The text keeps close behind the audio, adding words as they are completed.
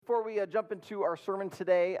Before we jump into our sermon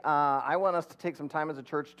today, I want us to take some time as a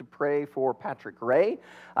church to pray for Patrick Ray.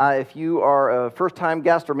 If you are a first-time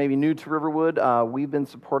guest or maybe new to Riverwood, we've been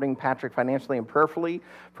supporting Patrick financially and prayerfully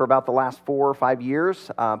for about the last 4 or 5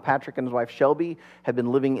 years. Patrick and his wife Shelby have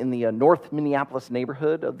been living in the North Minneapolis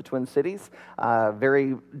neighborhood of the Twin Cities.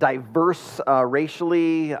 Very diverse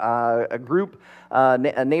racially, a group,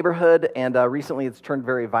 a neighborhood, and recently it's turned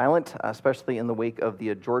very violent, especially in the wake of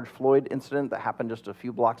the George Floyd incident that happened just a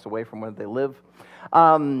few blocks away from where they live.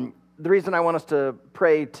 The reason I want us to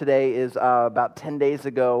pray today is about 10 days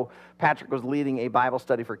ago, Patrick was leading a Bible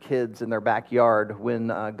study for kids in their backyard when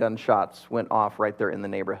gunshots went off right there in the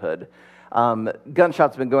neighborhood.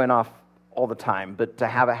 Gunshots have been going off all the time, but to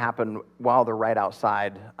have it happen while they're right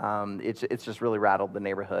outside, it's just really rattled the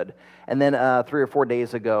neighborhood. And then 3 or 4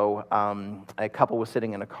 days ago, a couple was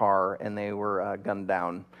sitting in a car and they were gunned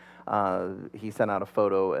down. He sent out a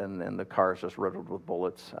photo, and the car is just riddled with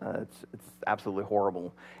bullets. It's absolutely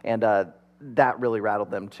horrible. And that really rattled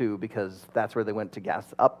them, too, because that's where they went to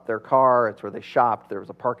gas up their car. It's where they shopped. There was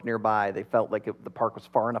a park nearby. They felt like the park was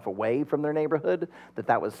far enough away from their neighborhood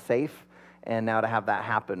that was safe. And now to have that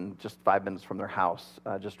happen just 5 minutes from their house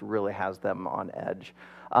just really has them on edge.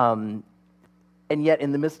 And yet,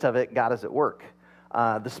 in the midst of it, God is at work.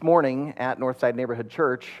 This morning at Northside Neighborhood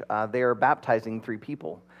Church, they are baptizing 3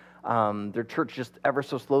 people. Their church just ever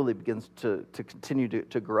so slowly begins to continue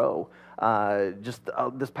to grow. Just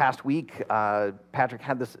this past week, Patrick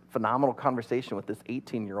had this phenomenal conversation with this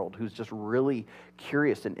 18-year-old who's just really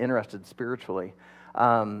curious and interested spiritually.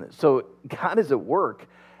 So God is at work,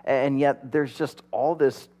 and yet there's just all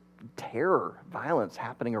this terror, violence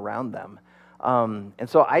happening around them. And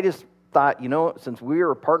so I just thought, since we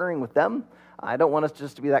are partnering with them, I don't want us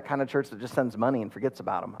just to be that kind of church that just sends money and forgets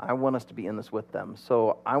about them. I want us to be in this with them.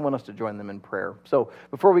 So I want us to join them in prayer. So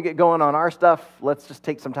before we get going on our stuff, let's just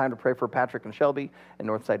take some time to pray for Patrick and Shelby and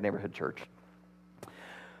Northside Neighborhood Church.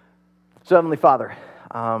 So Heavenly Father,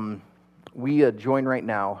 we join right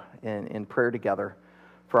now in prayer together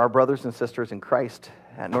for our brothers and sisters in Christ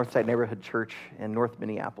at Northside Neighborhood Church in North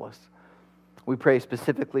Minneapolis. We pray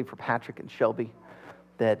specifically for Patrick and Shelby,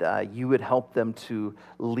 that you would help them to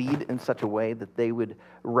lead in such a way that they would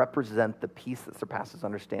represent the peace that surpasses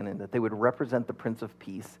understanding, that they would represent the Prince of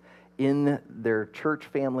Peace in their church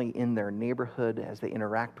family, in their neighborhood, as they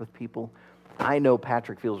interact with people. I know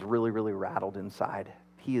Patrick feels really, really rattled inside.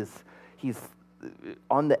 He's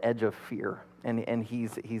on the edge of fear, and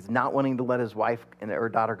he's not wanting to let his wife or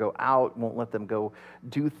daughter go out, won't let them go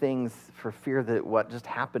do things for fear that what just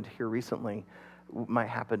happened here recently might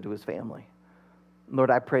happen to his family. Lord,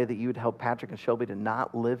 I pray that you would help Patrick and Shelby to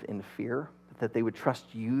not live in fear, that they would trust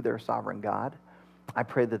you, their sovereign God. I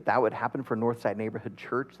pray that would happen for Northside Neighborhood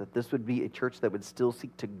Church, that this would be a church that would still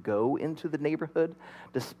seek to go into the neighborhood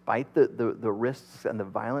despite the risks and the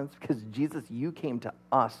violence, because Jesus, you came to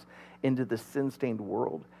us into the sin-stained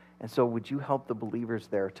world. And so would you help the believers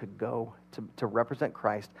there to go, to represent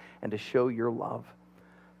Christ and to show your love.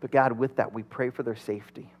 But God, with that, we pray for their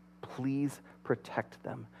safety. Please protect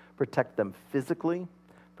them. Protect them physically,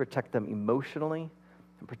 protect them emotionally,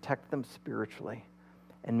 and protect them spiritually.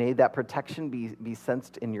 And may that protection be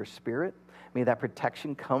sensed in your spirit. May that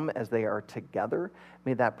protection come as they are together.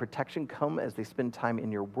 May that protection come as they spend time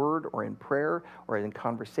in your word or in prayer or in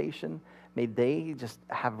conversation. May they just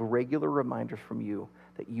have regular reminders from you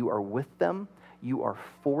that you are with them, you are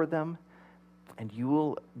for them, and you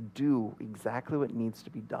will do exactly what needs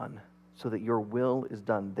to be done, so that your will is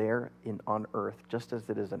done there on earth, just as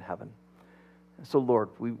it is in heaven. So, Lord,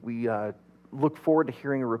 we look forward to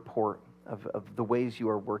hearing a report of the ways you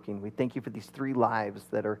are working. We thank you for these 3 lives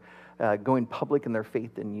that are going public in their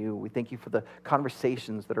faith in you. We thank you for the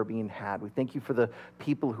conversations that are being had. We thank you for the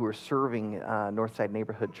people who are serving Northside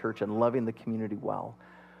Neighborhood Church and loving the community well.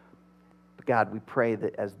 But God, we pray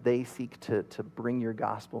that as they seek to bring your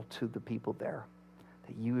gospel to the people there,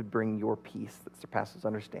 that you would bring your peace that surpasses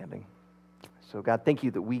understanding. So God, thank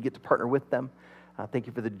you that we get to partner with them. Thank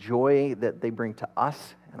you for the joy that they bring to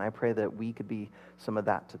us, and I pray that we could be some of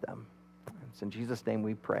that to them. It's in Jesus' name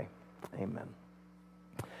we pray. Amen.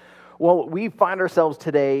 Well, we find ourselves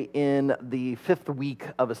today in the 5th week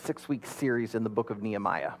of a 6-week series in the book of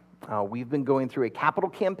Nehemiah. We've been going through a capital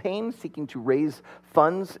campaign seeking to raise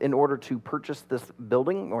funds in order to purchase this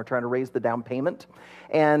building, or trying to raise the down payment.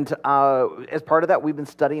 And as part of that, we've been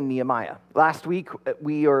studying Nehemiah. Last week,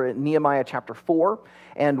 we are in Nehemiah chapter 4,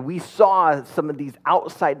 and we saw some of these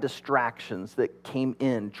outside distractions that came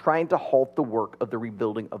in, trying to halt the work of the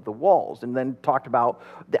rebuilding of the walls, and then talked about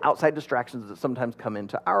the outside distractions that sometimes come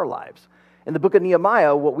into our lives. In the book of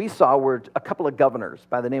Nehemiah, what we saw were a couple of governors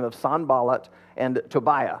by the name of Sanballat and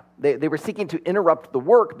Tobiah. They were seeking to interrupt the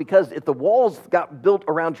work because if the walls got built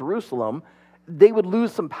around Jerusalem, they would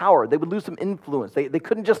lose some power. They would lose some influence. They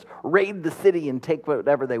couldn't just raid the city and take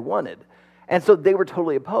whatever they wanted. And so they were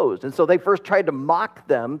totally opposed. And so they first tried to mock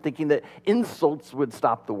them, thinking that insults would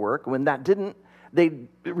stop the work. When that didn't, they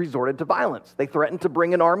resorted to violence. They threatened to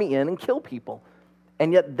bring an army in and kill people.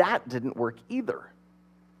 And yet that didn't work either.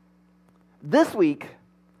 This week,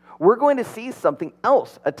 we're going to see something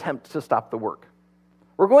else attempt to stop the work.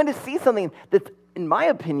 We're going to see something that's, in my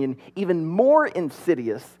opinion, even more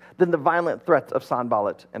insidious than the violent threats of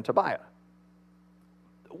Sanballat and Tobiah.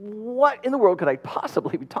 What in the world could I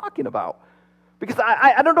possibly be talking about? Because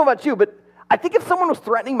I don't know about you, but I think if someone was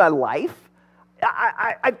threatening my life,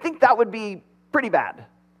 I think that would be pretty bad.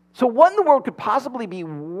 So what in the world could possibly be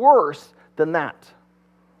worse than that?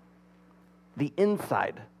 The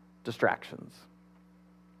inside distractions.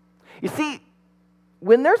 You see,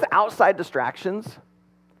 when there's outside distractions,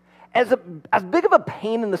 as big of a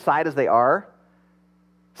pain in the side as they are,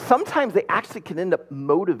 sometimes they actually can end up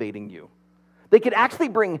motivating you. They could actually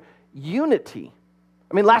bring unity.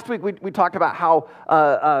 I mean, last week we talked about how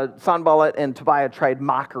Sanballat and Tobiah tried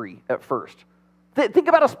mockery at first. Think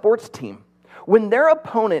about a sports team. When their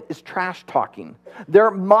opponent is trash talking,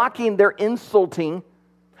 they're mocking, they're insulting,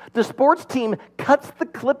 the sports team cuts the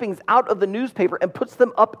clippings out of the newspaper and puts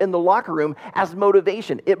them up in the locker room as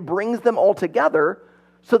motivation. It brings them all together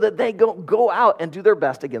so that they go out and do their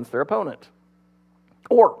best against their opponent.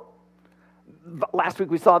 Or, last week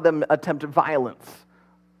we saw them attempt violence.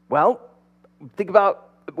 Well, think about,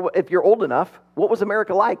 if you're old enough, what was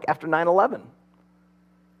America like after 9/11?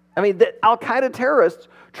 I mean, the Al-Qaeda terrorists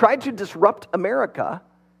tried to disrupt America,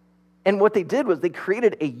 and what they did was they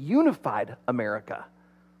created a unified America.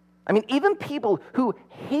 I mean, even people who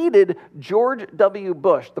hated George W.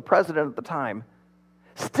 Bush, the president at the time,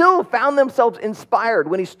 still found themselves inspired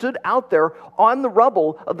when he stood out there on the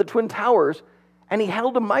rubble of the Twin Towers and he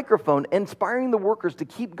held a microphone inspiring the workers to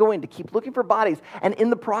keep going, to keep looking for bodies, and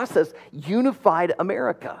in the process, unified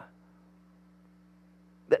America.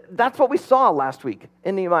 That's what we saw last week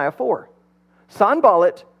in Nehemiah 4.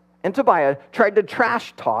 Sanballat and Tobiah tried to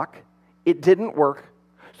trash talk. It didn't work.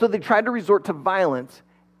 So they tried to resort to violence,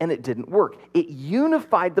 and it didn't work. It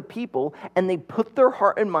unified the people, and they put their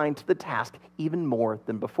heart and mind to the task even more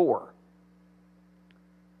than before.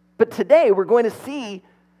 But today, we're going to see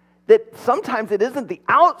that sometimes it isn't the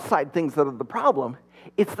outside things that are the problem.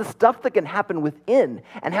 It's the stuff that can happen within,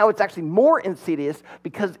 and how it's actually more insidious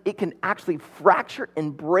because it can actually fracture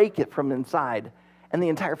and break it from inside, and the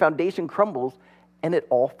entire foundation crumbles, and it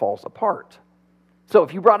all falls apart. So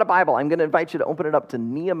if you brought a Bible, I'm going to invite you to open it up to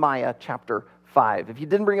Nehemiah chapter 5. If you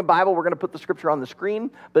didn't bring a Bible, we're going to put the scripture on the screen.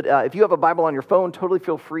 But if you have a Bible on your phone, totally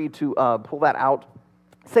feel free to pull that out.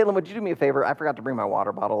 Salem, would you do me a favor? I forgot to bring my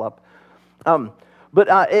water bottle up. But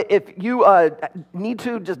if you need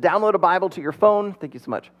to, just download a Bible to your phone. Thank you so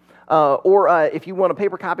much. Or if you want a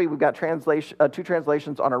paper copy, we've got two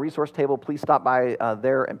translations on our resource table. Please stop by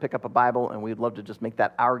there and pick up a Bible, and we'd love to just make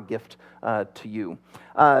that our gift to you.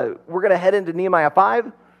 We're going to head into Nehemiah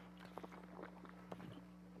 5.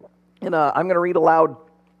 And I'm going to read aloud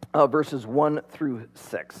verses 1 through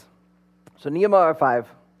 6. So Nehemiah 5,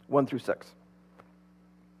 1 through 6.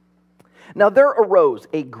 Now there arose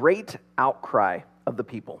a great outcry of the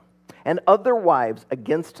people and of their wives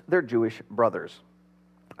against their Jewish brothers.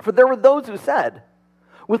 For there were those who said,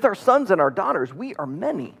 with our sons and our daughters we are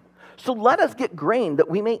many, so let us get grain that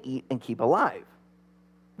we may eat and keep alive.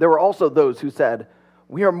 There were also those who said,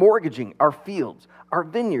 we are mortgaging our fields, our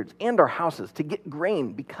vineyards, and our houses to get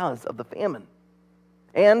grain because of the famine.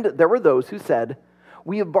 And there were those who said,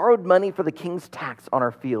 we have borrowed money for the king's tax on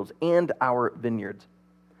our fields and our vineyards.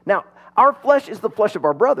 Now, our flesh is the flesh of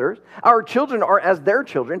our brothers, our children are as their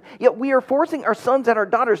children, yet we are forcing our sons and our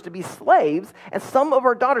daughters to be slaves, and some of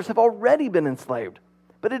our daughters have already been enslaved.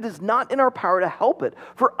 But it is not in our power to help it,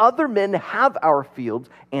 for other men have our fields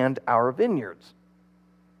and our vineyards.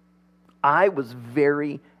 I was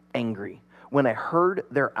very angry when I heard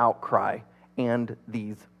their outcry and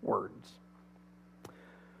these words.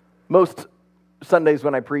 Most Sundays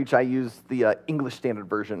when I preach, I use the English Standard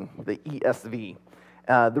Version, the ESV.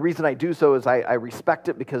 The reason I do so is I respect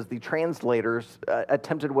it because the translators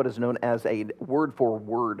attempted what is known as a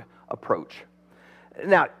word-for-word approach.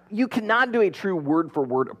 Now, you cannot do a true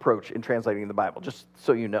word-for-word approach in translating the Bible, just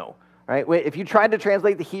so you know. Right? If you tried to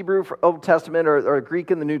translate the Hebrew for Old Testament or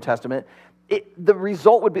Greek in the New Testament, the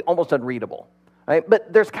result would be almost unreadable. Right?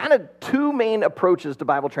 But there's kind of two main approaches to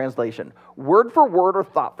Bible translation, word for word or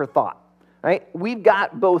thought for thought. right? We've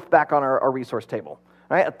got both back on our resource table.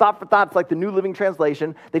 Right? A thought for thought's like the New Living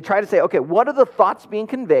Translation. They try to say, okay, what are the thoughts being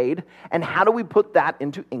conveyed, and how do we put that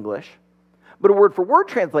into English? But a word for word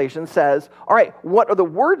translation says, all right, what are the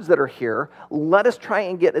words that are here? Let us try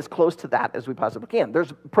and get as close to that as we possibly can.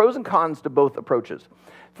 There's pros and cons to both approaches.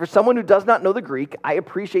 For someone who does not know the Greek, I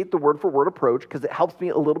appreciate the word for word approach because it helps me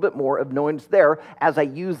a little bit more of knowing it's there as I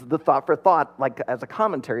use the thought for thought like as a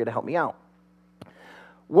commentary to help me out.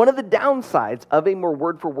 One of the downsides of a more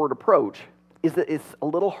word for word approach is that it's a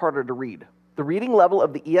little harder to read. The reading level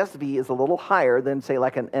of the ESV is a little higher than, say,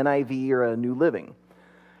 like an NIV or a New Living.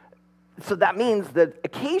 So that means that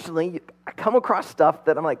occasionally I come across stuff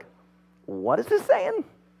that I'm like, what is this saying?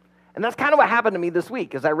 And that's kind of what happened to me this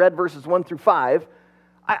week. As I read verses 1 through 5,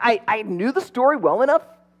 I knew the story well enough,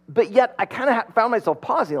 but yet I kind of found myself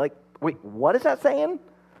pausing, like, wait, what is that saying?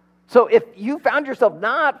 So if you found yourself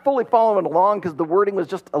not fully following along because the wording was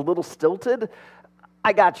just a little stilted,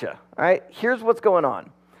 I got you, all right? Here's what's going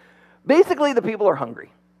on. Basically, the people are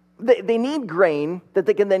hungry. They need grain that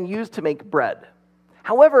they can then use to make bread.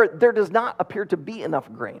 However, there does not appear to be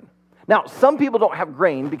enough grain. Now, some people don't have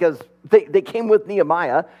grain because they came with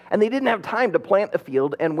Nehemiah, and they didn't have time to plant a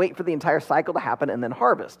field and wait for the entire cycle to happen and then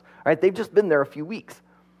harvest. All right? They've just been there a few weeks.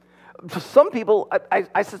 For some people,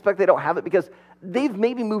 I suspect they don't have it because they've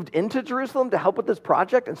maybe moved into Jerusalem to help with this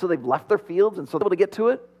project, and so they've left their fields, and so they're able to get to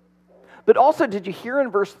it. But also, did you hear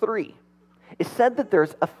in verse 3? It said that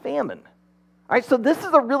there's a famine. All right, so this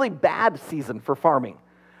is a really bad season for farming.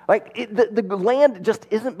 Like, the land just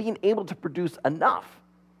isn't being able to produce enough.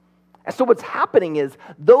 And so what's happening is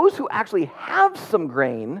those who actually have some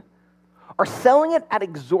grain are selling it at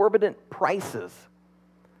exorbitant prices.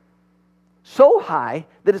 So high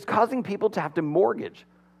that it's causing people to have to mortgage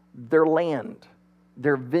their land,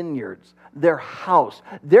 their vineyards, their house.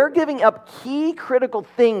 They're giving up key critical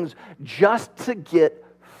things just to get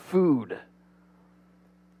food.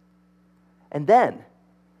 And then,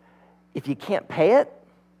 if you can't pay it,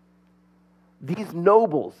 these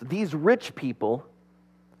nobles, these rich people,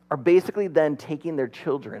 are basically then taking their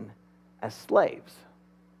children as slaves.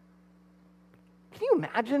 Can you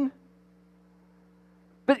imagine?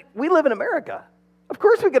 But we live in America. Of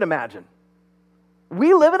course we can imagine.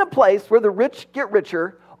 We live in a place where the rich get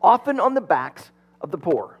richer, often on the backs of the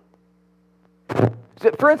poor.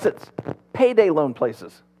 So, for instance, payday loan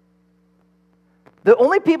places. The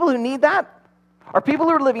only people who need that are people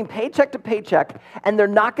who are living paycheck to paycheck, and they're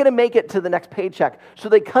not going to make it to the next paycheck. So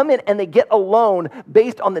they come in and they get a loan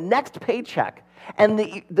based on the next paycheck. And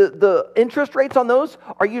the interest rates on those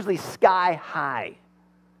are usually sky high.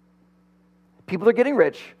 People are getting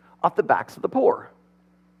rich off the backs of the poor.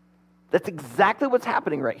 That's exactly what's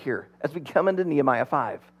happening right here as we come into Nehemiah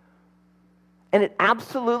 5. And it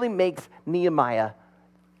absolutely makes Nehemiah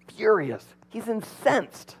furious. He's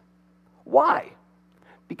incensed. Why?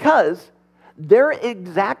 Because they're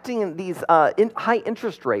exacting these high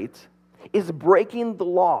interest rates is breaking the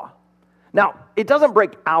law. Now, it doesn't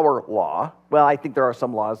break our law. Well, I think there are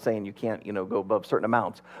some laws saying you can't, go above certain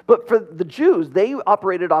amounts. But for the Jews, they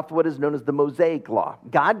operated off what is known as the Mosaic Law.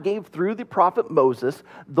 God gave through the prophet Moses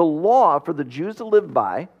the law for the Jews to live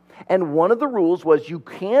by, and one of the rules was you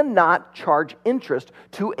cannot charge interest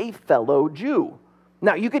to a fellow Jew.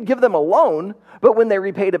 Now, you could give them a loan, but when they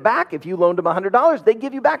repaid it back, if you loaned them $100, they'd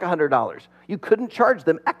give you back $100. You couldn't charge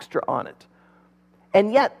them extra on it.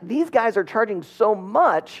 And yet, these guys are charging so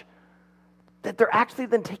much that they're actually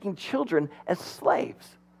then taking children as slaves.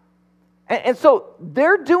 And so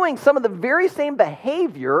they're doing some of the very same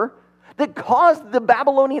behavior that caused the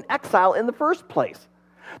Babylonian exile in the first place.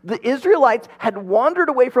 The Israelites had wandered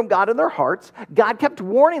away from God in their hearts. God kept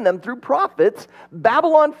warning them through prophets.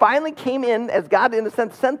 Babylon finally came in, as God in a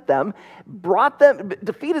sense sent them,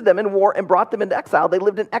 defeated them in war and brought them into exile. They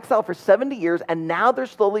lived in exile for 70 years, and now they're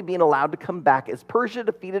slowly being allowed to come back as Persia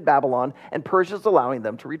defeated Babylon, and Persia's allowing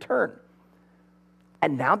them to return.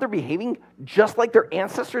 And now they're behaving just like their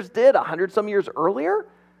ancestors did 100-some years earlier.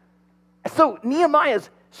 So Nehemiah's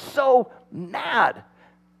so mad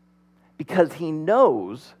because he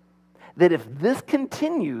knows that if this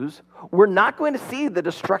continues, we're not going to see the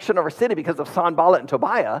destruction of our city because of Sanballat and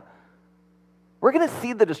Tobiah. We're going to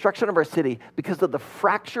see the destruction of our city because of the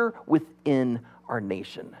fracture within our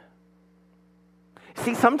nation.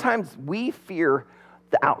 See, sometimes we fear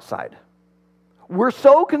the outside. We're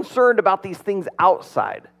so concerned about these things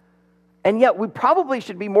outside, and yet we probably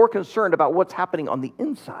should be more concerned about what's happening on the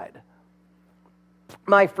inside.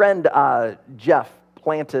 My friend Jeff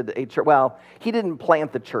planted a church. Well, he didn't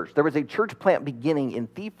plant the church. There was a church plant beginning in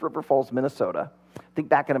Thief River Falls, Minnesota, I think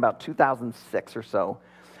back in about 2006 or so.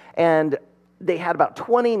 And they had about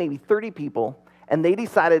 20, maybe 30 people, and they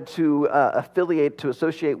decided to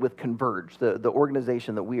associate with Converge, the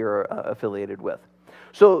organization that we are affiliated with.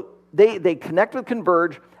 So they connect with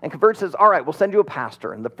Converge, and Converge says, all right, we'll send you a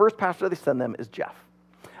pastor. And the first pastor they send them is Jeff.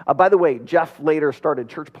 By the way, Jeff later started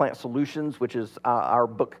Church Plant Solutions, which is our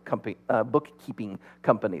bookkeeping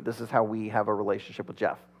company. This is how we have a relationship with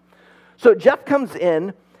Jeff. So Jeff comes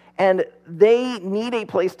in, and they need a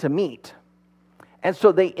place to meet. And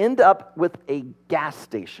so they end up with a gas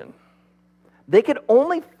station. They could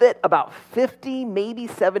only fit about 50, maybe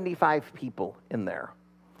 75 people in there.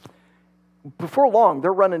 Before long,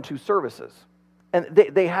 they're running 2 services, and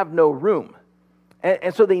they have no room.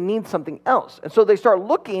 And so they need something else. And so they start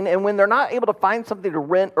looking, and when they're not able to find something to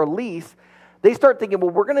rent or lease, they start thinking,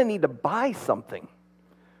 well, we're going to need to buy something.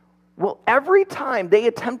 Well, every time they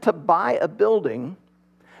attempt to buy a building,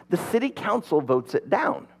 the city council votes it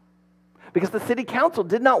down. Because the city council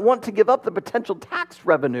did not want to give up the potential tax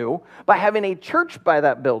revenue by having a church buy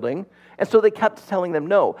that building, and so they kept telling them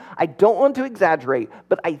no. I don't want to exaggerate,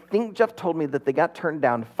 but I think Jeff told me that they got turned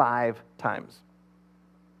down 5 times.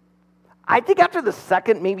 I think after the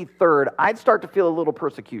second, maybe third, I'd start to feel a little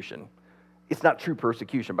persecution. It's not true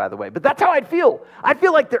persecution, by the way, but that's how I'd feel. I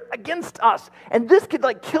feel like they're against us, and this could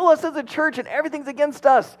kill us as a church, and everything's against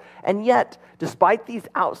us. And yet, despite these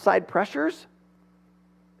outside pressures,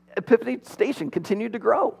 Epiphany Station continued to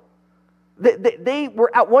grow. They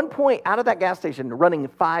were at one point out of that gas station running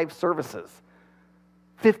 5 services,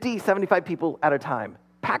 50, 75 people at a time,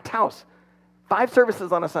 packed house, 5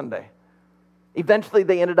 services on a Sunday. Eventually,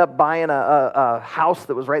 they ended up buying a house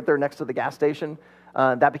that was right there next to the gas station.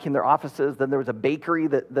 That became their offices. Then there was a bakery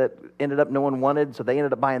that ended up no one wanted, so they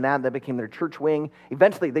ended up buying that, and that became their church wing.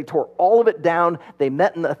 Eventually, they tore all of it down. They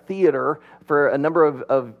met in a theater for a number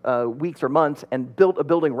of weeks or months and built a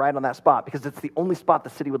building right on that spot because it's the only spot the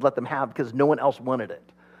city would let them have because no one else wanted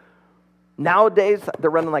it. Nowadays, they're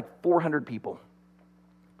running 400 people.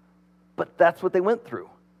 But that's what they went through.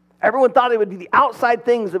 Everyone thought it would be the outside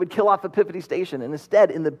things that would kill off Epiphany Station, and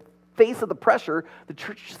instead, in the face of the pressure, the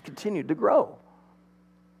church just continued to grow.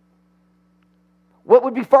 What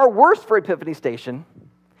would be far worse for Epiphany Station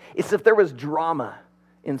is if there was drama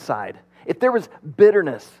inside, if there was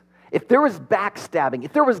bitterness, if there was backstabbing,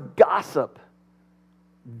 if there was gossip.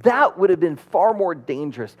 That would have been far more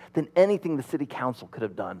dangerous than anything the city council could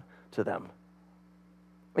have done to them.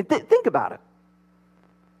 I mean, think about it.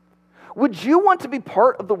 Would you want to be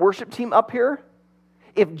part of the worship team up here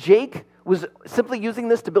if Jake was simply using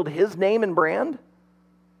this to build his name and brand?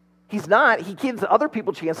 He's not. He gives other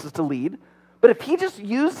people chances to lead. But if he just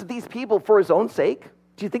used these people for his own sake,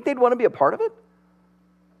 do you think they'd want to be a part of it?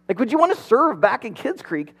 Would you want to serve back in Kids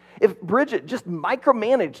Creek if Bridget just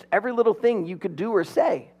micromanaged every little thing you could do or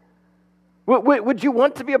say? Would you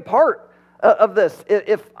want to be a part of this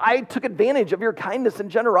if I took advantage of your kindness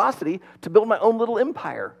and generosity to build my own little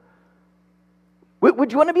empire?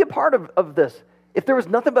 Would you want to be a part of this if there was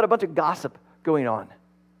nothing but a bunch of gossip going on?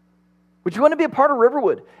 Would you want to be a part of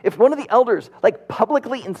Riverwood if one of the elders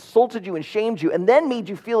publicly insulted you and shamed you and then made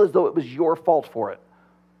you feel as though it was your fault for it?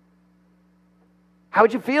 How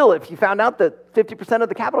would you feel if you found out that 50% of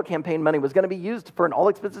the capital campaign money was going to be used for an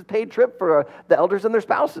all-expenses-paid trip for the elders and their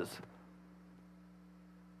spouses?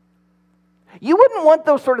 You wouldn't want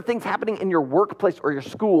those sort of things happening in your workplace or your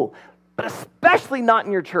school, but especially not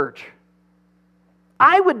in your church.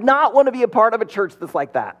 I would not want to be a part of a church that's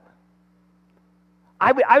like that.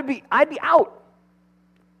 I'd be out.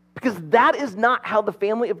 Because that is not how the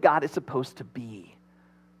family of God is supposed to be.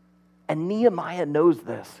 And Nehemiah knows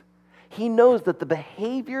this. He knows that the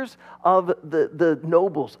behaviors of the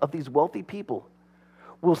nobles, of these wealthy people,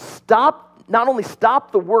 will not only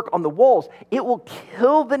stop the work on the walls, it will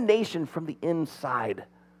kill the nation from the inside.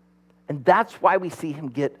 And that's why we see him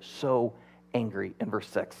get so angry in verse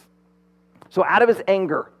 6. So out of his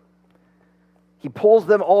anger, he pulls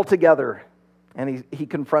them all together and he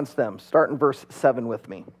confronts them. Start in verse 7 with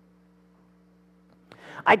me.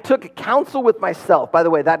 I took counsel with myself. By the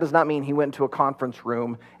way, that does not mean he went to a conference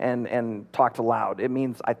room and talked aloud. It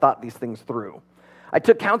means I thought these things through. I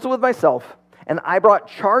took counsel with myself, and I brought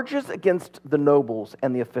charges against the nobles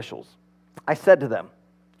and the officials. I said to them,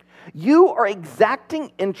 you are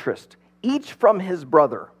exacting interest, each from his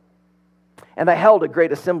brother. And I held a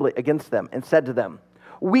great assembly against them and said to them,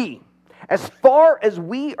 we, as far as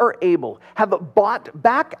we are able, have bought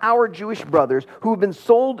back our Jewish brothers who have been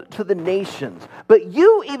sold to the nations. But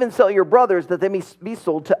you even sell your brothers that they may be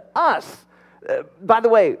sold to us. By the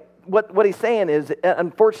way, what he's saying is,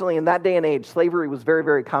 unfortunately, in that day and age, slavery was very,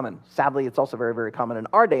 very common. Sadly, it's also very, very common in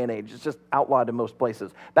our day and age. It's just outlawed in most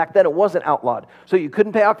places. Back then, it wasn't outlawed. So you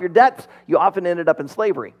couldn't pay off your debts. You often ended up in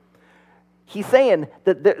slavery. He's saying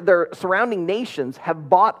that their surrounding nations have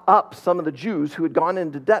bought up some of the Jews who had gone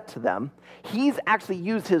into debt to them. He's actually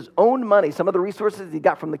used his own money, some of the resources he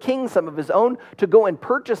got from the king, some of his own, to go and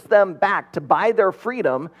purchase them back, to buy their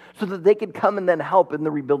freedom so that they could come and then help in the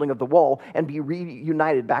rebuilding of the wall and be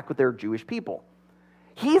reunited back with their Jewish people.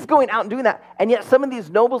 He's going out and doing that. And yet some of these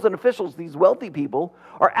nobles and officials, these wealthy people,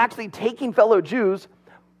 are actually taking fellow Jews,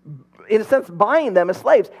 in a sense, buying them as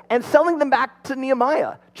slaves and selling them back to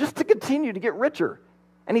Nehemiah just to continue to get richer.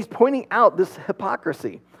 And he's pointing out this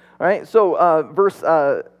hypocrisy. All right,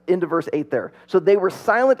 so into verse 8 there. So they were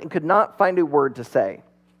silent and could not find a word to say.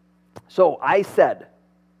 So I said,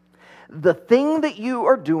 the thing that you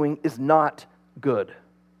are doing is not good.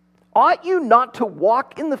 Ought you not to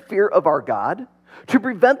walk in the fear of our God, to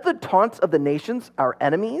prevent the taunts of the nations, our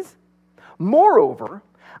enemies? Moreover,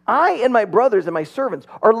 I and my brothers and my servants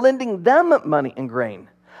are lending them money and grain.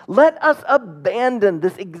 Let us abandon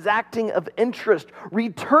this exacting of interest.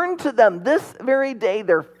 Return to them this very day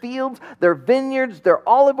their fields, their vineyards, their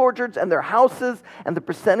olive orchards, and their houses, and the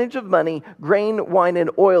percentage of money, grain, wine, and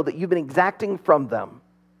oil that you've been exacting from them.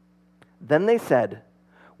 Then they said,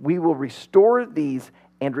 we will restore these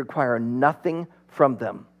and require nothing from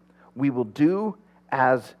them. We will do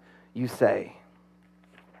as you say.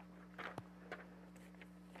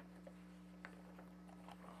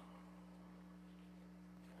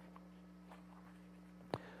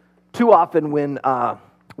 Too often when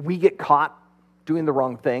we get caught doing the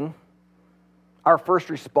wrong thing, our first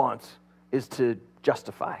response is to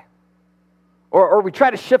justify. Or we try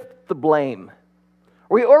to shift the blame.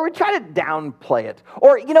 Or we try to downplay it.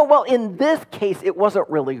 Or, well, in this case, it wasn't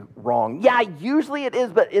really wrong. Yeah, usually it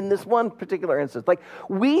is, but in this one particular instance,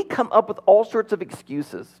 we come up with all sorts of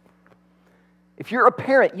excuses. If you're a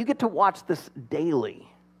parent, you get to watch this daily.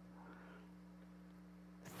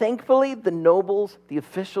 Thankfully, the nobles, the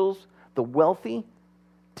officials, the wealthy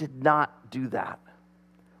did not do that.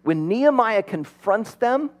 When Nehemiah confronts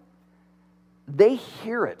them, they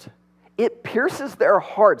hear it. It pierces their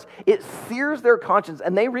hearts. It sears their conscience,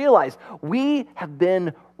 and they realize we have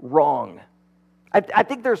been wrong. I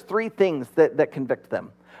think there's three things that convict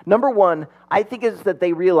them. Number one, I think is that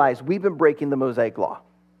they realize we've been breaking the Mosaic law.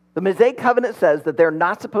 The Mosaic covenant says that they're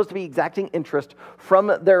not supposed to be exacting interest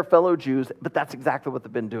from their fellow Jews, but that's exactly what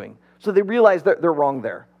they've been doing. So they realize they're wrong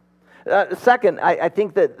there. Second, I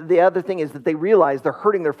think that the other thing is that they realize they're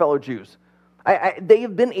hurting their fellow Jews. They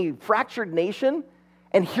have been a fractured nation,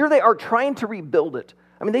 and here they are trying to rebuild it.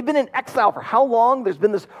 I mean, they've been in exile for how long? There's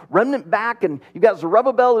been this remnant back, and you've got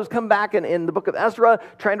Zerubbabel who's come back in the book of Ezra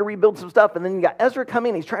trying to rebuild some stuff, and then you got Ezra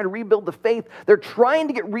coming, he's trying to rebuild the faith. They're trying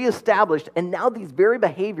to get reestablished, and now these very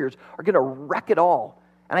behaviors are going to wreck it all.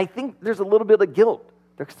 And I think there's a little bit of guilt.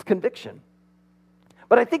 There's conviction.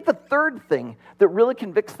 But I think the third thing that really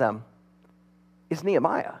convicts them is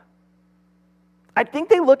Nehemiah. I think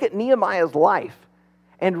they look at Nehemiah's life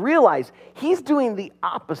and realize he's doing the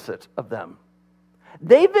opposite of them.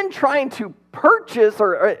 They've been trying to purchase,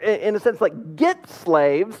 or in a sense, get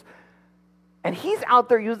slaves, and he's out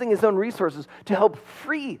there using his own resources to help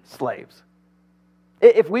free slaves.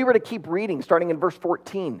 If we were to keep reading, starting in verse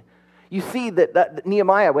 14, you see that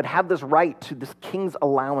Nehemiah would have this right to this king's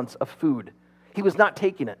allowance of food. He was not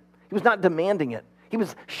taking it. He was not demanding it. He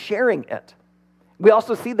was sharing it. We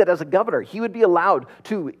also see that as a governor, he would be allowed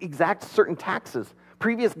to exact certain taxes.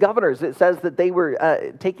 Previous governors, it says that they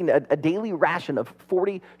were taking a daily ration of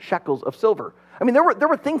 40 shekels of silver. I mean, there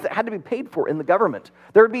were things that had to be paid for in the government.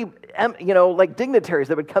 There would be, dignitaries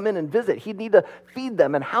that would come in and visit. He'd need to feed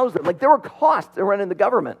them and house them. There were costs that run in the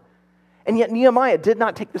government. And yet Nehemiah did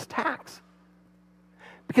not take this tax.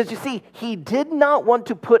 Because you see, he did not want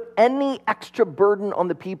to put any extra burden on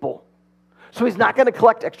the people. So he's not going to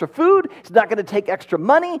collect extra food. He's not going to take extra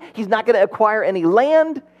money. He's not going to acquire any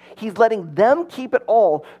land. He's letting them keep it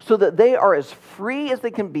all so that they are as free as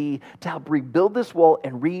they can be to help rebuild this wall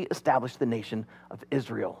and reestablish the nation of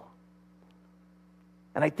Israel.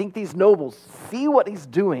 And I think these nobles see what he's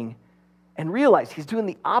doing and realize he's doing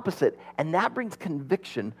the opposite, and that brings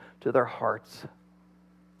conviction to their hearts.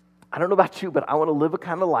 I don't know about you, but I want to live a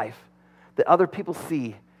kind of life that other people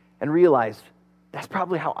see and realize that's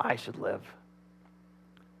probably how I should live.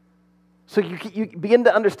 So you begin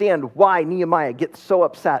to understand why Nehemiah gets so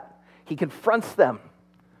upset. He confronts them.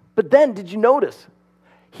 But then, did you notice?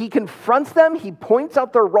 He confronts them, he points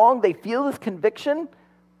out they're wrong, they feel this conviction,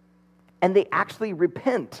 and they actually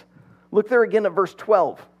repent. Look there again at verse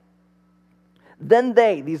 12. Then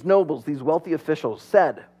they, these nobles, these wealthy officials,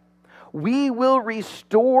 said, "We will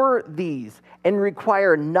restore these and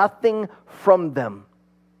require nothing from them.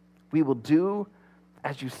 We will do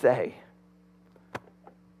as you say."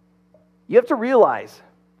 You have to realize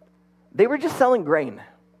they were just selling grain.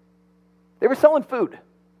 They were selling food.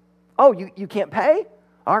 Oh, you can't pay?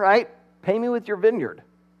 All right, pay me with your vineyard.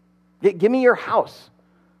 Give me your house.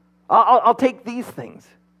 I'll take these things.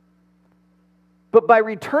 But by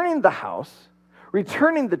returning the house,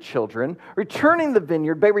 returning the children, returning the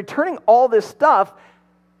vineyard, by returning all this stuff,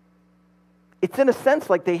 it's in a sense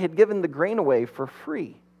like they had given the grain away for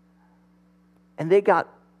free. And they got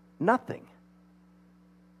nothing.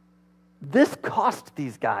 This cost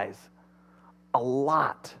these guys a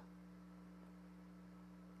lot.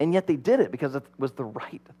 And yet they did it because it was the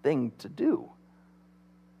right thing to do.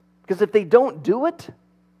 Because if they don't do it,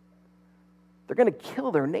 they're going to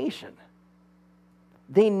kill their nation.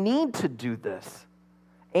 They need to do this.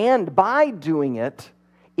 And by doing it,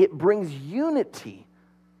 it brings unity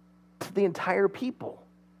to the entire people.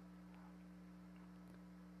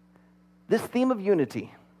 This theme of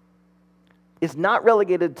unity is not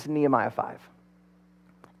relegated to Nehemiah 5.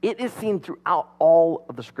 It is seen throughout all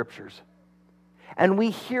of the scriptures. And we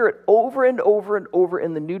hear it over and over and over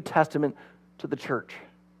in the New Testament to the church.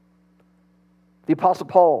 The Apostle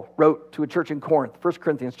Paul wrote to a church in Corinth, 1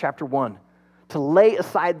 Corinthians chapter 1, to lay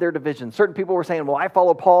aside their divisions. Certain people were saying, well, I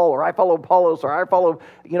follow Paul, or I follow Apollos, or I follow,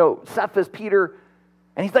 Cephas, Peter.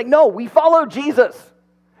 And he's like, no, we follow Jesus.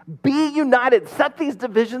 Be united. Set these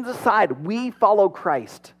divisions aside. We follow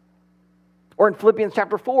Christ. Or in Philippians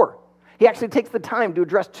chapter 4, he actually takes the time to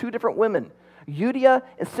address two different women, Euodia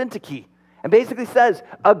and Syntyche, and basically says,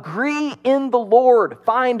 agree in the Lord,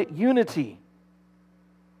 find unity.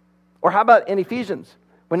 Or how about in Ephesians,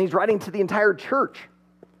 when he's writing to the entire church,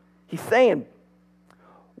 he's saying,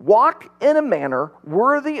 walk in a manner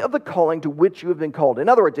worthy of the calling to which you have been called. In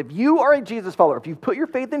other words, if you are a Jesus follower, if you've put your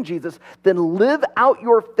faith in Jesus, then live out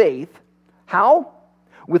your faith. How?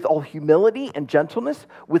 With all humility and gentleness,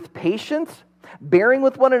 with patience, bearing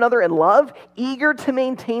with one another in love, eager to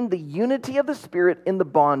maintain the unity of the Spirit in the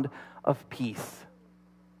bond of peace.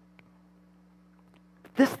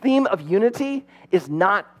 This theme of unity is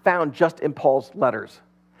not found just in Paul's letters.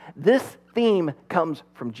 This theme comes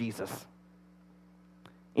from Jesus.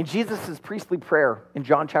 In Jesus' priestly prayer in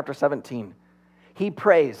John chapter 17, he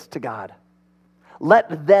prays to God,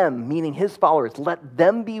 let them, meaning his followers, let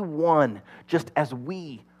them be one, just as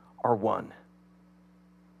we are one.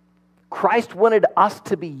 Christ wanted us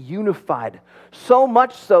to be unified, so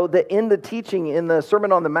much so that in the teaching in the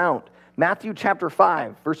Sermon on the Mount, Matthew chapter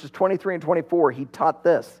 5, verses 23 and 24, he taught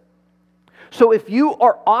this. So if you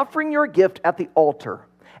are offering your gift at the altar,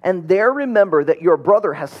 and there remember that your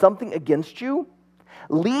brother has something against you,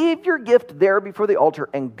 leave your gift there before the altar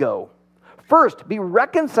and go. First, be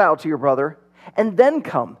reconciled to your brother, and then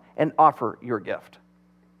come and offer your gift.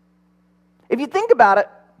 If you think about it,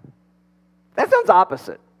 that sounds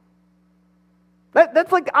opposite.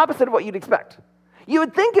 That's like the opposite of what you'd expect. You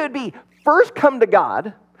would think it would be first come to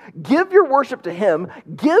God, give your worship to him,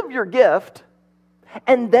 give your gift,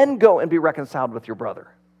 and then go and be reconciled with your brother.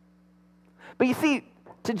 But you see,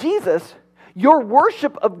 to Jesus, your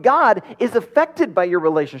worship of God is affected by your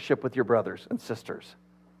relationship with your brothers and sisters.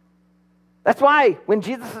 That's why when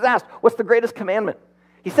Jesus is asked, what's the greatest commandment?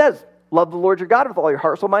 He says, love the Lord your God with all your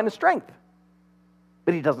heart, soul, mind, and strength.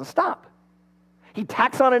 But he doesn't stop. He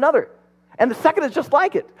tacks on another. And the second is just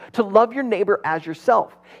like it, to love your neighbor as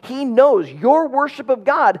yourself. He knows your worship of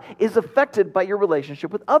God is affected by your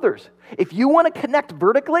relationship with others. If you want to connect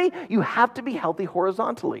vertically, you have to be healthy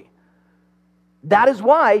horizontally. That is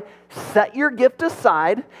why set your gift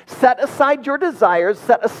aside, set aside your desires,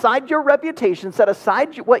 set aside your reputation, set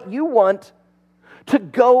aside what you want to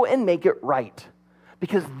go and make it right.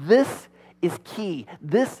 Because this is key.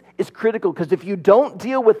 This is critical, because if you don't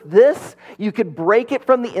deal with this, you could break it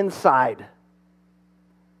from the inside.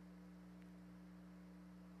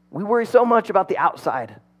 We worry so much about the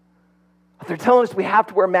outside. They're telling us we have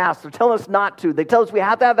to wear masks. They're telling us not to. They tell us we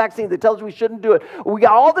have to have vaccines. They tell us we shouldn't do it. We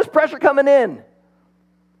got all this pressure coming in.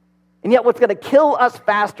 And yet what's going to kill us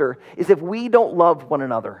faster is if we don't love one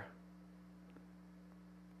another.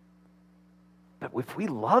 But if we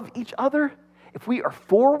love each other, if we are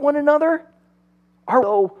for one another, are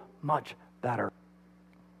so much better.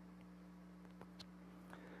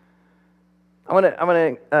 I want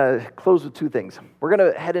to close with two things. We're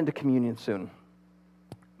going to head into communion soon.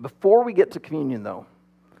 Before we get to communion, though,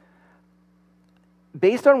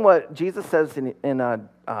 based on what Jesus says in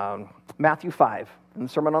Matthew 5, in the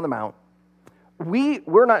Sermon on the Mount,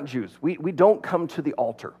 we're not Jews. We don't come to the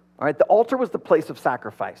altar. All right, the altar was the place of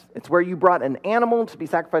sacrifice. It's where you brought an animal to be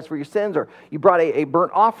sacrificed for your sins, or you brought a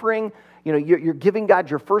burnt offering. You know, you're giving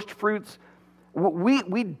God your first fruits.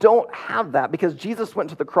 We don't have that because Jesus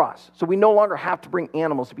went to the cross. So we no longer have to bring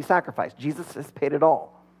animals to be sacrificed. Jesus has paid it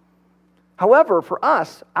all. However, for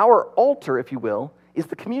us, our altar, if you will, is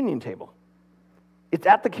the communion table. It's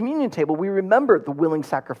at the communion table we remember the willing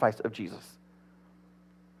sacrifice of Jesus.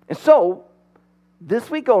 And so,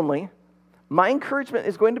 this week only, my encouragement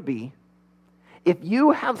is going to be, if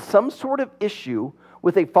you have some sort of issue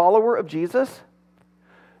with a follower of Jesus,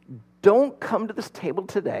 don't come to this table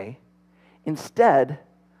today. Instead,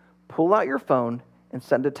 pull out your phone and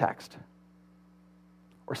send a text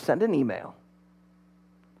or send an email.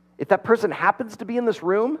 If that person happens to be in this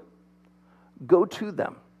room, go to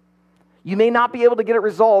them. You may not be able to get it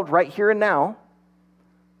resolved right here and now,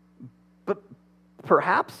 but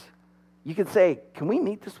perhaps you could say, can we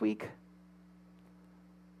meet this week?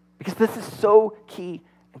 Because this is so key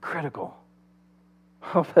and critical.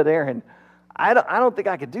 Oh, but Aaron, I don't think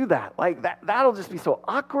I could do that. Like, that'll just be so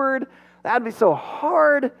awkward. That'd be so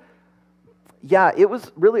hard. Yeah, it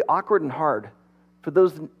was really awkward and hard for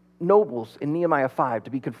those nobles in Nehemiah 5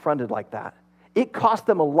 to be confronted like that. It cost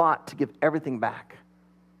them a lot to give everything back.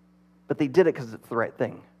 But they did it because it's the right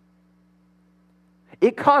thing.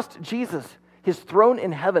 It cost Jesus his throne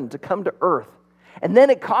in heaven to come to earth. And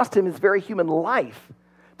then it cost him his very human life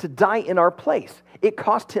to die in our place. It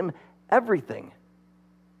cost him everything.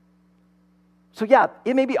 So yeah,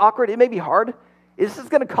 it may be awkward, it may be hard. This is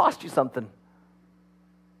going to cost you something.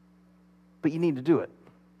 But you need to do it.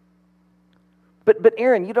 But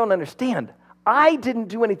Aaron, you don't understand. I didn't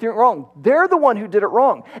do anything wrong. They're the one who did it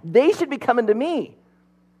wrong. They should be coming to me.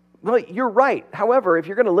 Well, you're right. However, if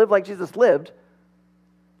you're going to live like Jesus lived,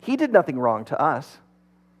 he did nothing wrong to us.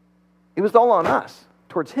 It was all on us,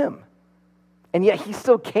 towards him. And yet he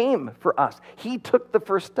still came for us. He took the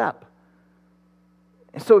first step.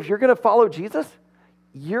 And so if you're going to follow Jesus,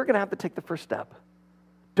 you're going to have to take the first step.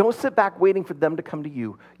 Don't sit back waiting for them to come to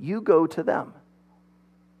you. You go to them.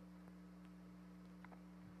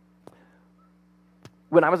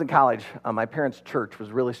 When I was in college, my parents' church was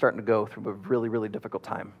really starting to go through a really, really difficult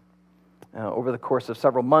time. Over the course of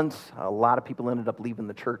several months, a lot of people ended up leaving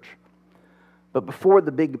the church. But before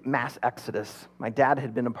the big mass exodus, my dad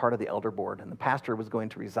had been a part of the elder board, and the pastor was going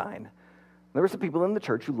to resign. There were some people in the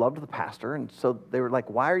church who loved the pastor, and so they were like,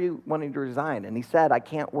 why are you wanting to resign? And he said, I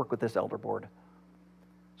can't work with this elder board.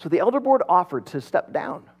 So the elder board offered to step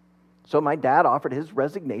down. So my dad offered his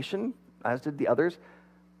resignation, as did the others.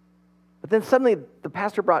 But then suddenly the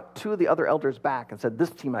pastor brought two of the other elders back and said, this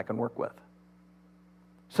team I can work with.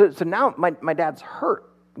 So now my dad's hurt,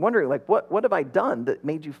 wondering, like, what have I done that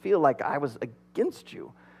made you feel like I was against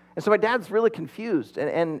you? And so my dad's really confused,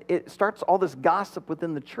 and it starts all this gossip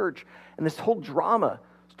within the church, and this whole drama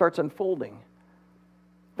starts unfolding.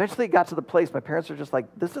 Eventually it got to the place my parents are just like,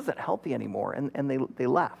 this isn't healthy anymore, and they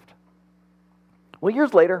left. Well,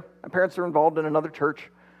 years later, my parents are involved in another church.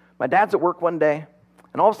 My dad's at work one day,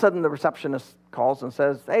 and all of a sudden the receptionist calls and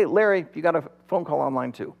says, hey, Larry, you got a phone call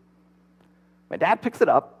online too. My dad picks it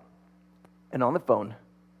up, and on the phone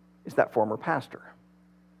is that former pastor.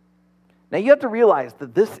 Now, you have to realize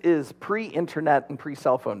that this is pre-internet and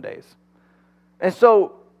pre-cell phone days. And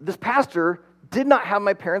so this pastor did not have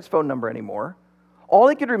my parents' phone number anymore. All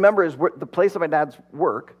he could remember is the place of my dad's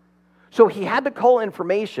work. So he had to call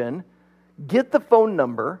information, get the phone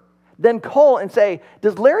number, then call and say,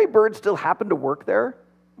 does Larry Bird still happen to work there?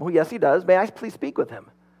 Well, yes, he does. May I please speak with him?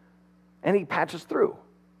 And he patches through.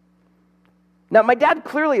 Now, my dad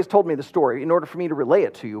clearly has told me the story in order for me to relay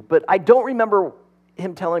it to you, but I don't remember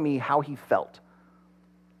him telling me how he felt.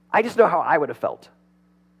 I just know how I would have felt.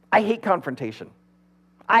 I hate confrontation.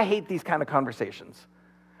 I hate these kind of conversations.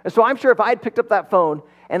 And so I'm sure if I had picked up that phone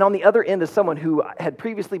and on the other end is someone who had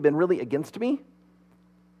previously been really against me,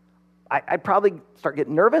 I'd probably start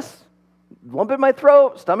getting nervous, lump in my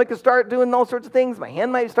throat, stomach could start doing all sorts of things, my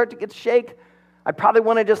hand might start to get shake. I'd probably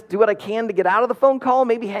want to just do what I can to get out of the phone call,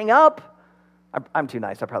 maybe hang up. I'm too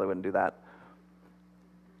nice, I probably wouldn't do that.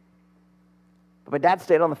 But my dad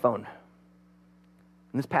stayed on the phone.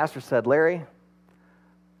 And this pastor said, Larry, I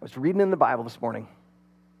was reading in the Bible this morning,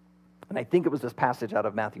 and I think it was this passage out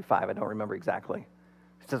of Matthew 5. I don't remember exactly.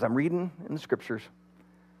 He says, I'm reading in the scriptures,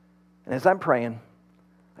 and as I'm praying,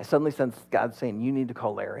 I suddenly sense God saying, you need to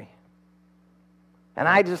call Larry. And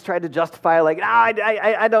I just tried to justify, like, no,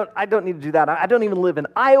 I don't need to do that. I don't even live in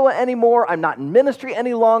Iowa anymore. I'm not in ministry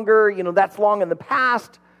any longer. You know, that's long in the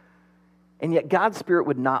past. And yet God's Spirit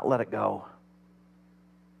would not let it go.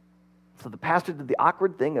 So the pastor did the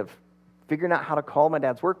awkward thing of figuring out how to call my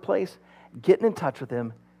dad's workplace, getting in touch with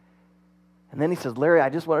him, And then he says, Larry, I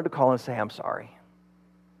just wanted to call and say I'm sorry.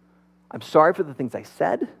 I'm sorry for the things I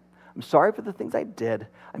said. I'm sorry for the things I did.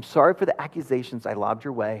 I'm sorry for the accusations I lobbed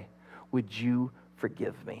your way. Would you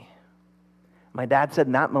forgive me? My dad said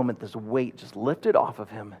in that moment, this weight just lifted off of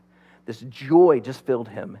him. This joy just filled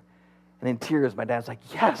him. And in tears, my dad's like,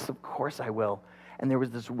 yes, of course I will. And there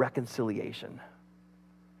was this reconciliation.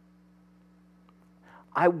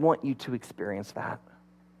 I want you to experience that.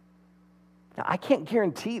 Now, I can't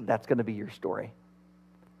guarantee that's going to be your story.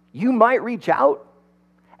 You might reach out,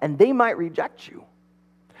 and they might reject you.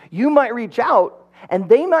 You might reach out, and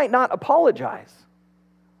they might not apologize.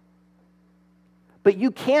 But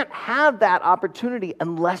you can't have that opportunity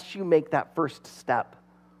unless you make that first step.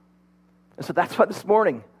 And so that's why this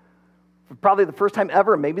morning, for probably the first time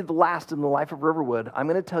ever, maybe the last in the life of Riverwood, I'm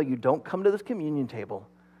going to tell you, don't come to this communion table.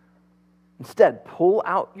 Instead, pull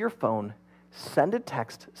out your phone, send a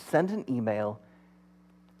text, send an email,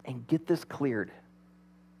 and get this cleared.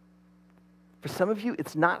 For some of you,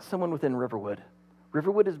 it's not someone within Riverwood.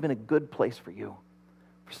 Riverwood has been a good place for you.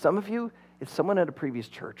 For some of you, it's someone at a previous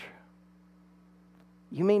church.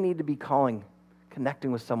 You may need to be calling,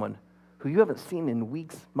 connecting with someone who you haven't seen in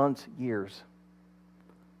weeks, months, years.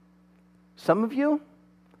 Some of you,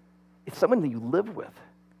 it's someone that you live with.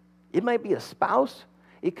 It might be a spouse.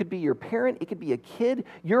 It could be your parent. It could be a kid.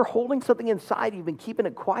 You're holding something inside. You've been keeping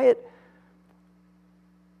it quiet.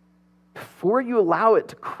 Before you allow it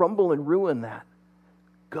to crumble and ruin that,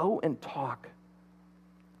 go and talk.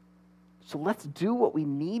 So let's do what we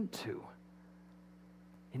need to.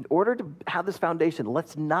 In order to have this foundation,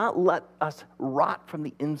 let's not let us rot from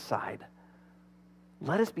the inside.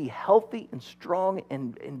 Let us be healthy and strong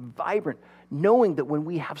and vibrant, knowing that when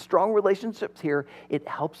we have strong relationships here, it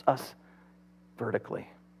helps us vertically.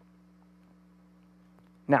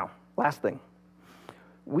 Now, last thing.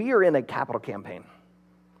 We are in a capital campaign.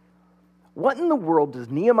 What in the world does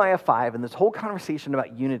Nehemiah 5 and this whole conversation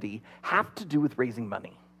about unity have to do with raising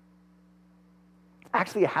money?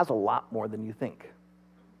 Actually, it has a lot more than you think.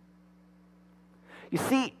 You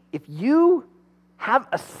see, if you have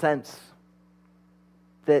a sense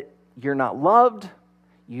that you're not loved,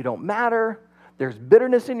 you don't matter, there's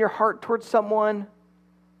bitterness in your heart towards someone,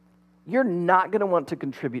 you're not going to want to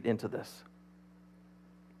contribute into this.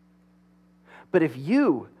 But if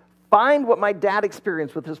you find what my dad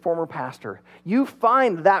experienced with his former pastor, you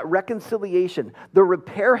find that reconciliation, the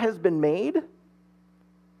repair has been made,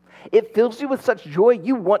 it fills you with such joy,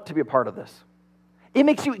 you want to be a part of this. It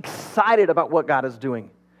makes you excited about what God is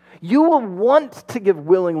doing. You will want to give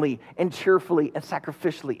willingly and cheerfully and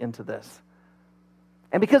sacrificially into this.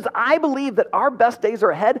 And because I believe that our best days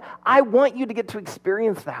are ahead, I want you to get to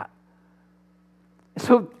experience that.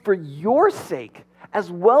 So for your sake, as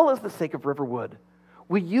well as the sake of Riverwood,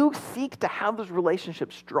 will you seek to have those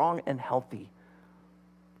relationships strong and healthy?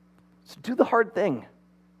 So do the hard thing.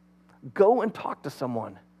 Go and talk to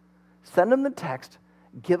someone. Send them the text.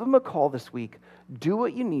 Give them a call this week. Do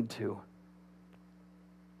what you need to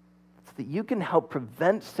so that you can help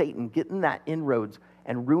prevent Satan getting that inroads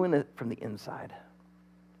and ruin it from the inside.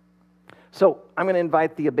 So I'm going to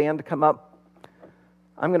invite the band to come up.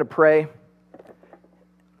 I'm going to pray.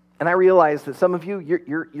 And I realize that some of you,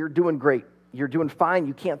 you're doing great. You're doing fine.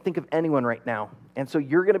 You can't think of anyone right now. And so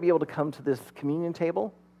you're going to be able to come to this communion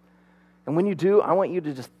table. And when you do, I want you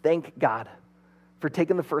to just thank God for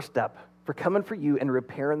taking the first step, for coming for you and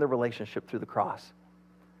repairing the relationship through the cross.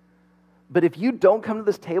 But if you don't come to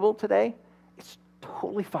this table today, it's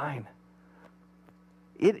totally fine.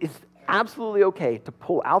 It is absolutely okay to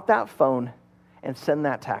pull out that phone and send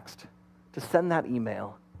that text, to send that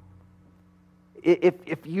email.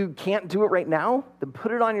 If you can't do it right now, then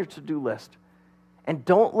put it on your to-do list. And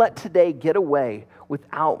don't let today get away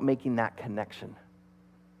without making that connection.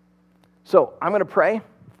 So I'm going to pray,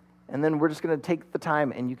 and then we're just going to take the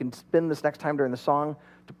time, and you can spend this next time during the song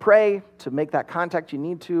to pray, to make that contact you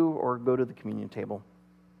need to, or go to the communion table.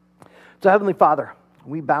 So Heavenly Father,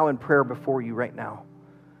 we bow in prayer before you right now,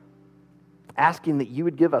 asking that you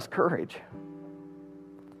would give us courage,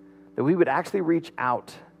 that we would actually reach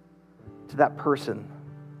out to that person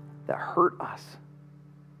that hurt us,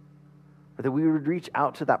 or that we would reach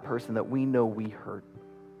out to that person that we know we hurt.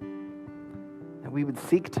 And we would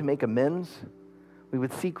seek to make amends, we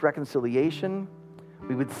would seek reconciliation,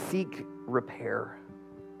 we would seek repair,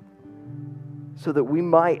 so that we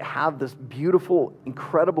might have this beautiful,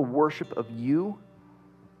 incredible worship of you.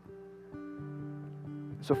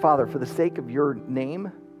 So Father, for the sake of your name,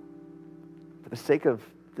 for the sake of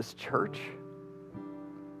this church,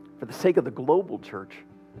 for the sake of the global church,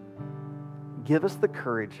 give us the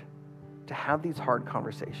courage to have these hard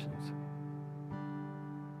conversations.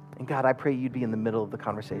 And God, I pray you'd be in the middle of the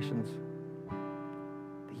conversations,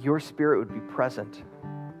 that your Spirit would be present,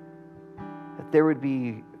 that there would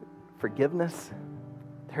be forgiveness,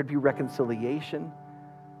 there'd be reconciliation,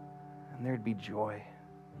 and there'd be joy.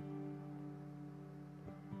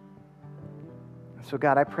 So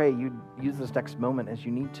God, I pray you'd use this next moment as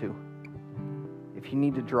you need to. If you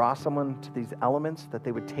need to draw someone to these elements, that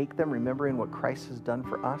they would take them, remembering what Christ has done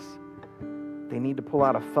for us. They need to pull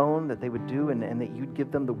out a phone, that they would do, and that you'd give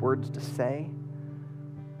them the words to say.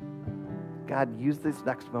 God, use these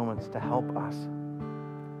next moments to help us.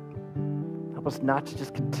 Help us not to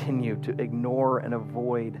just continue to ignore and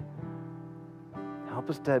avoid. Help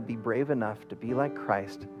us to be brave enough to be like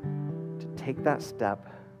Christ, to take that step,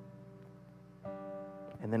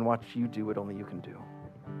 and then watch you do what only you can do.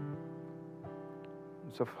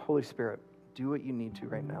 So, Holy Spirit, do what you need to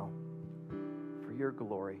right now for your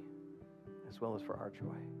glory as well as for our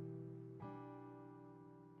joy.